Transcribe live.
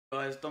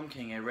Guys, Dom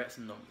King here, Rets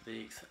and Dom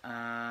Physiques,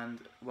 and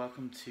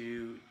welcome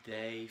to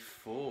day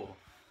 4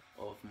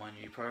 of my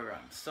new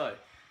program. So,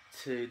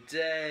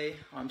 today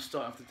I'm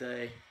starting off the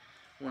day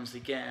once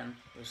again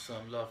with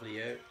some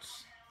lovely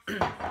oats,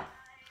 so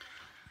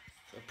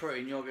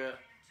protein yogurt,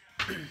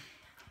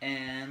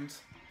 and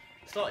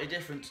slightly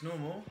different to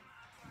normal,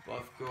 but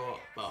I've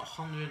got about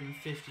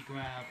 150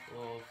 grams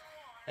of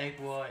egg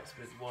whites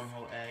with one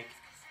whole egg,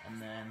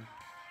 and then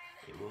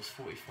it was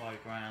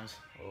 45 grams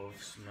of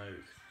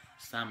smoked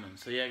salmon.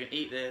 So yeah, I can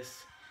eat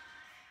this,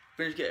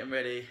 finish getting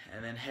ready,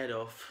 and then head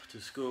off to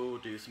school,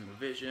 do some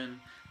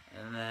revision,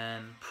 and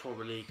then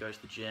probably go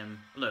to the gym.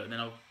 No, then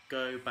I'll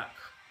go back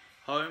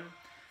home,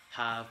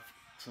 have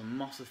some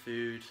muscle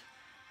food,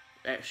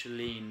 extra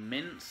lean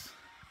mince,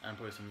 and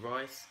probably some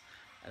rice,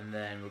 and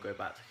then we'll go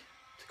back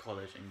to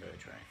college and go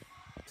train.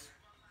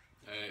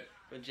 Hey.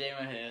 Got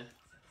Jamo here.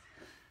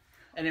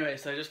 Anyway,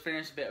 so I just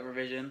finished a bit of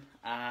revision,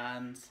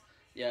 and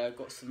yeah, I've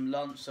got some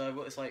lunch. So I've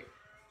got this like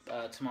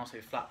tomato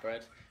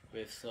flatbread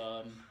with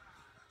some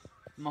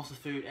muscle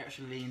food,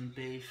 extra lean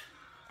beef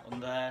on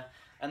there,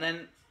 and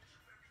then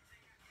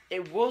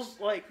it was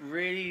like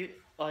really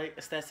like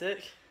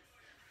aesthetic,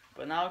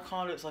 but now it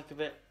kind of looks like a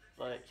bit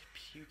like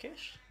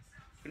pukish.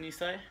 Wouldn't you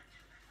say?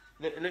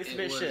 It looks a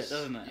bit shit,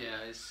 doesn't it? Yeah,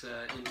 it's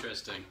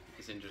interesting.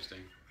 It's interesting.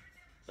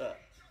 But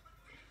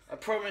I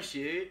promise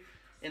you,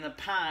 in the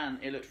pan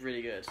it looks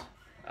really good.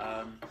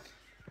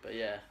 But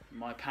yeah,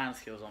 my pan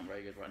skills aren't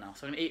very good right now,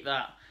 so I'm gonna eat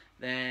that,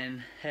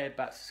 then head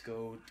back to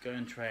school, go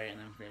and train, and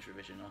then finish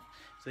revision off.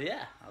 So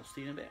yeah, I'll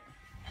see you in a bit.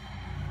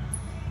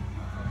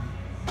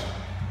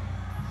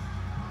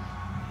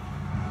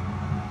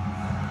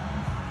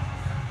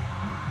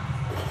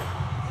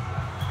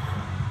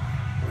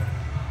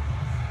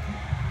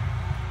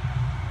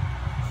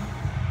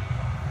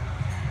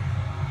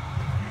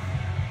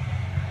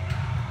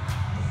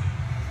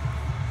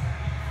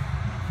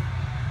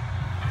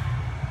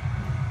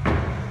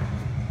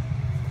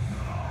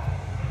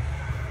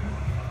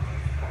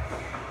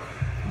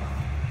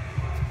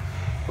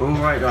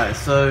 Alright guys,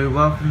 so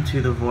welcome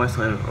to the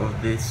voiceover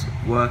of this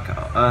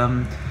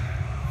workout.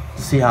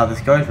 See how this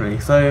goes really.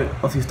 So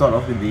obviously start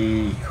off with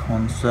the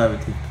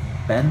conservative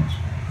bench.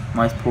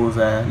 Nice pause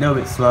there, a little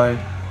bit slow.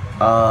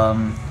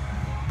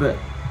 But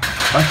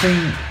I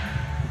think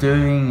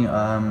doing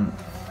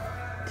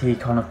the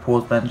kind of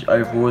pause bench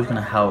overall is going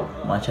to help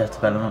my chest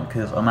development,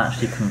 because I'm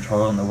actually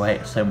controlling the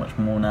weight so much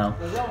more now.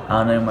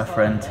 I know my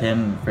friend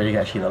Tim really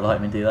actually like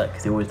me do that,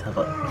 because he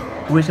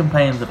always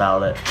complains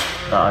about it,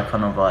 that I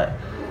kind of like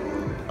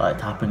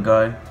tap and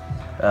go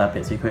a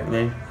bit too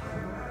quickly.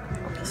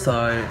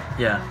 So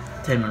yeah,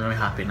 Tim, I'm really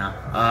happy now.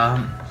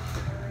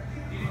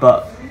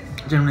 But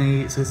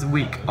generally, so it's a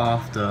week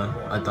after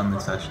I've done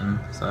this session,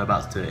 so I'm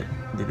about to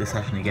do this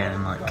session again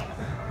in like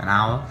an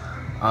hour.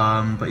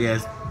 But yeah,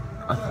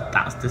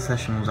 this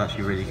session was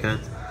actually really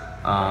good.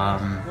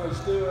 The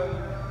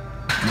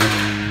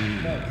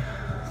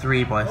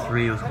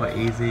 3x3 was quite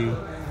easy,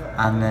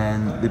 and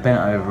then the bent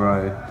over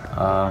row.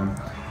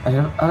 I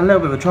had a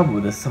little bit of trouble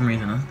with this for some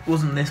reason. It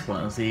wasn't this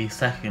one, it was the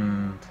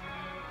second.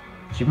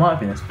 She might have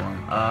been this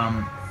one.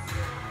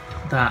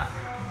 That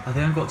I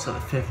think I got to the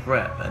 5th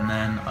rep, and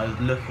then I was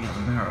looking at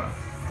the mirror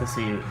to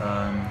see,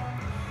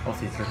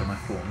 obviously to look at my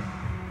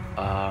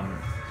form,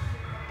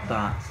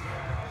 that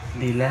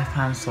the left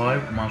hand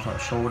side, my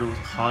like shoulder was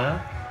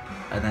higher,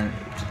 and then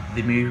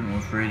the movement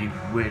was really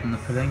weird in the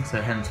pulling.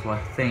 So hence why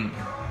I think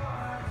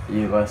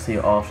you guys see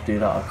after do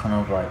that, I kind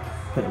of like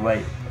put the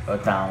weight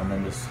down and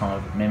then just kind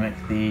of mimic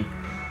the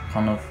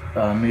kind of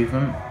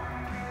movement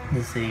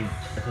to see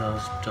if I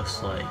was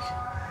just like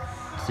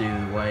do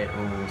the weight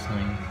or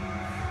something.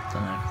 I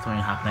don't know,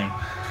 something happening.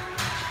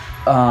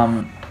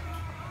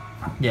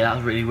 Yeah, that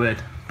was really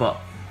weird, but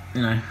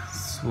you know,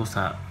 what's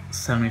that,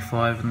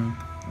 75 and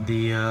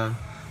the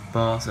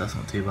bar, so that's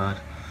not too bad.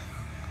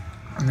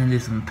 And then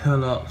did some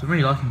pull-ups. I'm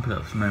really liking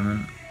pull-ups at the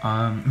moment.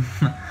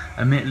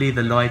 Admittedly,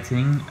 the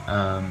lighting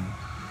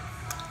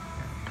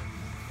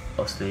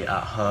obviously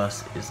at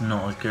Hurst is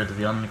not as good as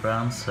the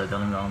underground, so the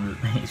underground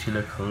makes you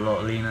look a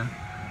lot leaner.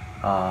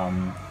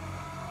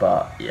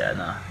 But yeah,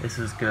 no, this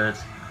was good.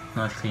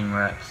 Nice clean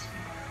reps.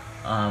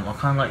 I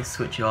kind of like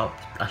switch it up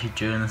actually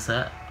during the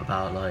set,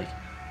 about like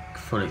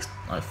fully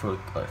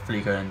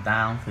going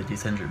down for the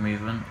eccentric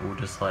movement, or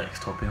just like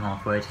stopping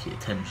halfway to keep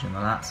tension in the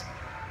lats.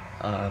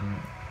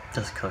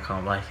 Just cause I kind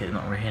of like it,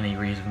 not really any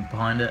reason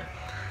behind it.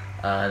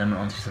 Then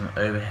went on to some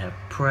overhead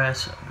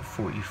press,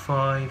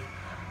 45.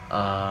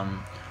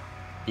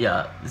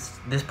 Yeah,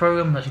 this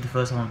program is actually the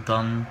first time I've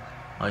done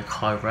like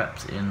high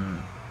reps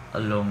in a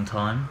long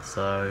time,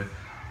 so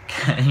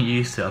getting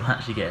used to it, I'm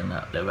actually getting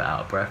that little bit out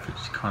of breath, which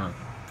is kind of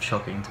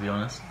shocking to be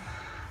honest.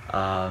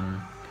 But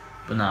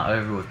no,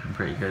 overall it's been a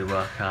pretty good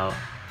workout.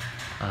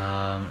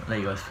 Let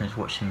you guys finish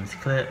watching this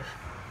clip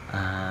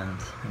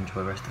and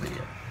enjoy the rest of the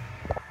video.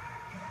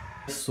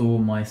 Saw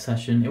my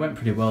session, it went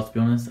pretty well to be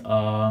honest.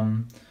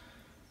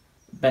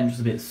 Bench was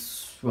a bit,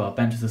 well,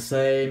 bench was the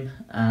same,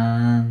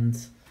 and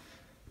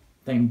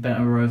I think bent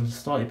over rows was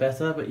slightly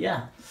better, but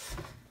yeah.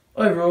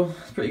 overall,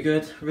 it's pretty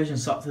good. Revision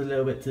sucked a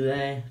little bit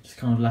today, just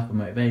kind of lack of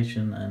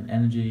motivation and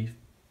energy.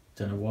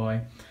 Don't know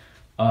why.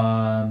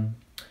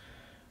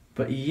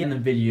 But yeah, in the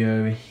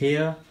video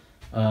here.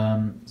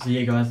 So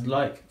yeah, guys,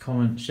 like,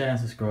 comment, share,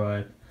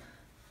 subscribe,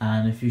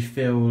 and if you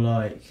feel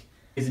like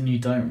isn't you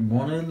don't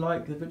want to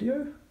like the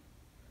video,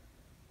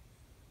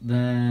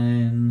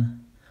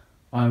 then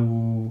I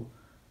will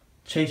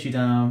chase you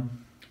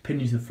down, pin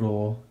you to the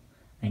floor,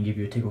 and give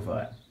you a tickle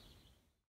fight.